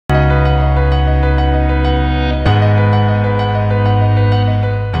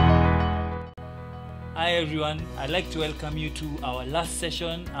everyone. I'd like to welcome you to our last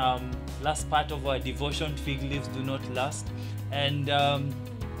session, last part of our devotion, Fig Leaves Do Not Last. And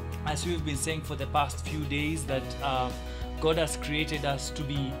as we've been saying for the past few days, that God has created us to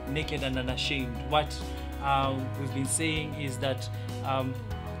be naked and unashamed. What we've been saying is that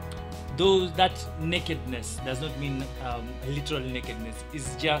that nakedness does not mean literal nakedness.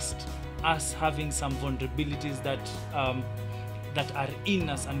 It's just us having some vulnerabilities that are in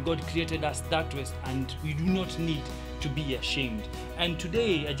us, and God created us that way, and we do not need to be ashamed. And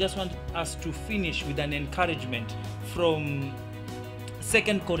today I just want us to finish with an encouragement from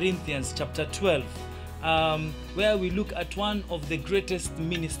 2 Corinthians chapter 12, where we look at one of the greatest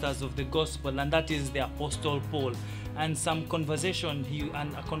ministers of the gospel, and that is the Apostle Paul, and a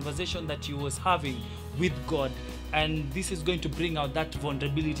conversation that he was having with God. And this is going to bring out that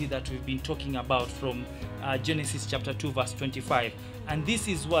vulnerability that we've been talking about from Genesis chapter 2 verse 25. And this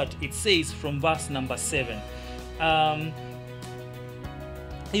is what it says from verse number 7.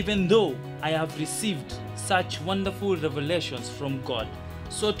 Even though I have received such wonderful revelations from God,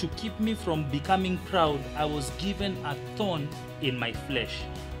 so to keep me from becoming proud, I was given a thorn in my flesh,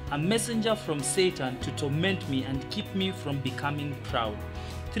 a messenger from Satan to torment me and keep me from becoming proud.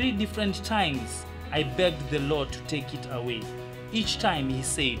 3 different times I begged the Lord to take it away. Each time he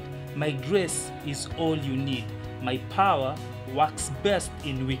said, "My grace is all you need. My power works best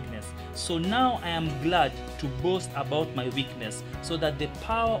in weakness." So now I am glad to boast about my weakness, so that the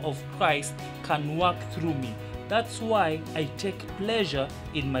power of Christ can work through me. That's why I take pleasure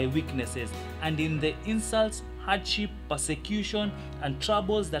in my weaknesses and in the insults, hardship, persecution, and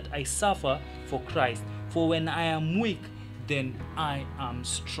troubles that I suffer for Christ. For when I am weak, then I am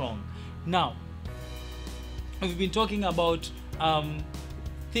strong. Now, we've been talking about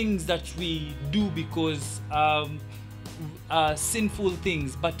things that we do because sinful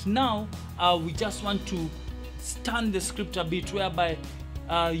things, but now we just want to stand the script a bit, whereby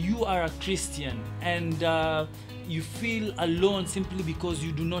you are a Christian and you feel alone simply because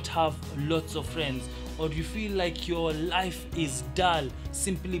you do not have lots of friends, or you feel like your life is dull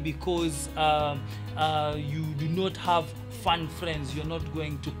simply because you do not have fun friends. You're not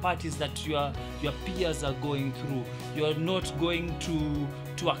going to parties that your peers are going through. You're not going to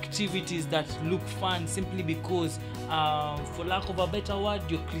activities that look fun simply because, for lack of a better word,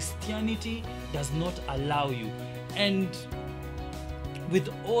 your Christianity does not allow you. And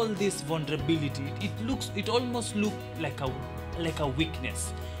with all this vulnerability, it almost looks like a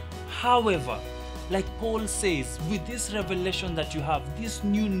weakness. However, like Paul says, with this revelation that you have, this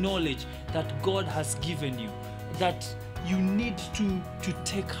new knowledge that God has given you, that you need to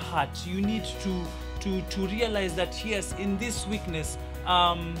take heart. You need to realize that yes, in this weakness,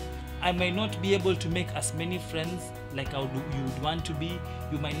 I may not be able to make as many friends like you would want to be.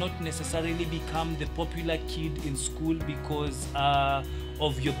 You might not necessarily become the popular kid in school because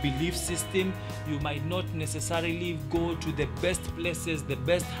of your belief system. You might not necessarily go to the best places, the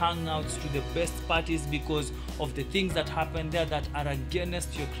best hangouts, to the best parties because of the things that happen there that are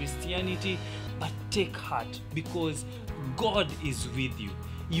against your Christianity. But take heart, because God is with you.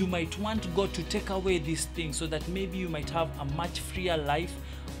 You might want God to take away these things so that maybe you might have a much freer life,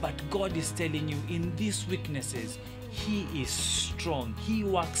 but God is telling you in these weaknesses, He is strong. He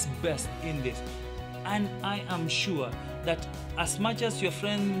works best in this. And I am sure that as much as your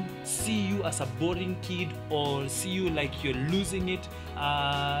friends see you as a boring kid or see you like you're losing it,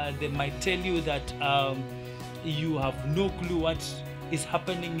 they might tell you that you have no clue what is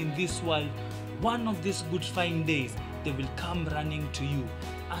happening in this world. One of these good fine days, they will come running to you,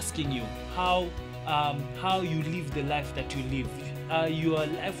 asking you how you live the life that you live. Your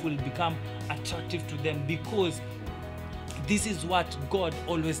life will become attractive to them, because this is what God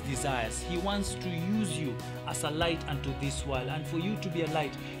always desires. He wants to use you as a light unto this world. And for you to be a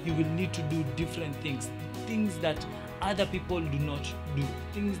light, you will need to do different things that other people do not do.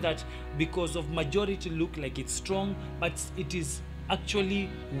 Things that because of majority look like it's strong, but it is actually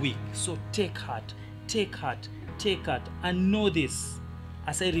weak. So take heart, take heart, take heart, and know this,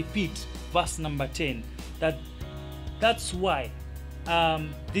 as I repeat verse number 10, that's why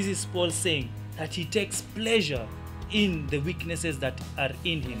this is Paul saying that he takes pleasure in the weaknesses that are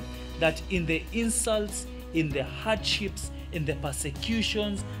in him, that in the insults, in the hardships, in the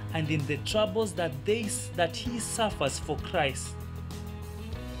persecutions, and in the troubles that he suffers for Christ,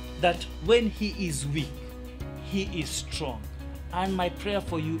 that when he is weak, he is strong. And my prayer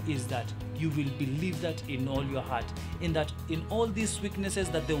for you is that you will believe that in all your heart, in all these weaknesses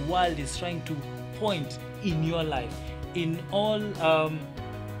that the world is trying to point in your life, in all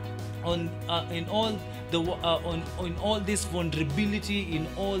this vulnerability, in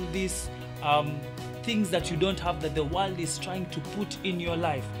all this things that you don't have, that the world is trying to put in your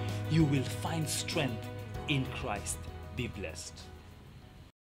life, you will find strength in Christ. Be blessed.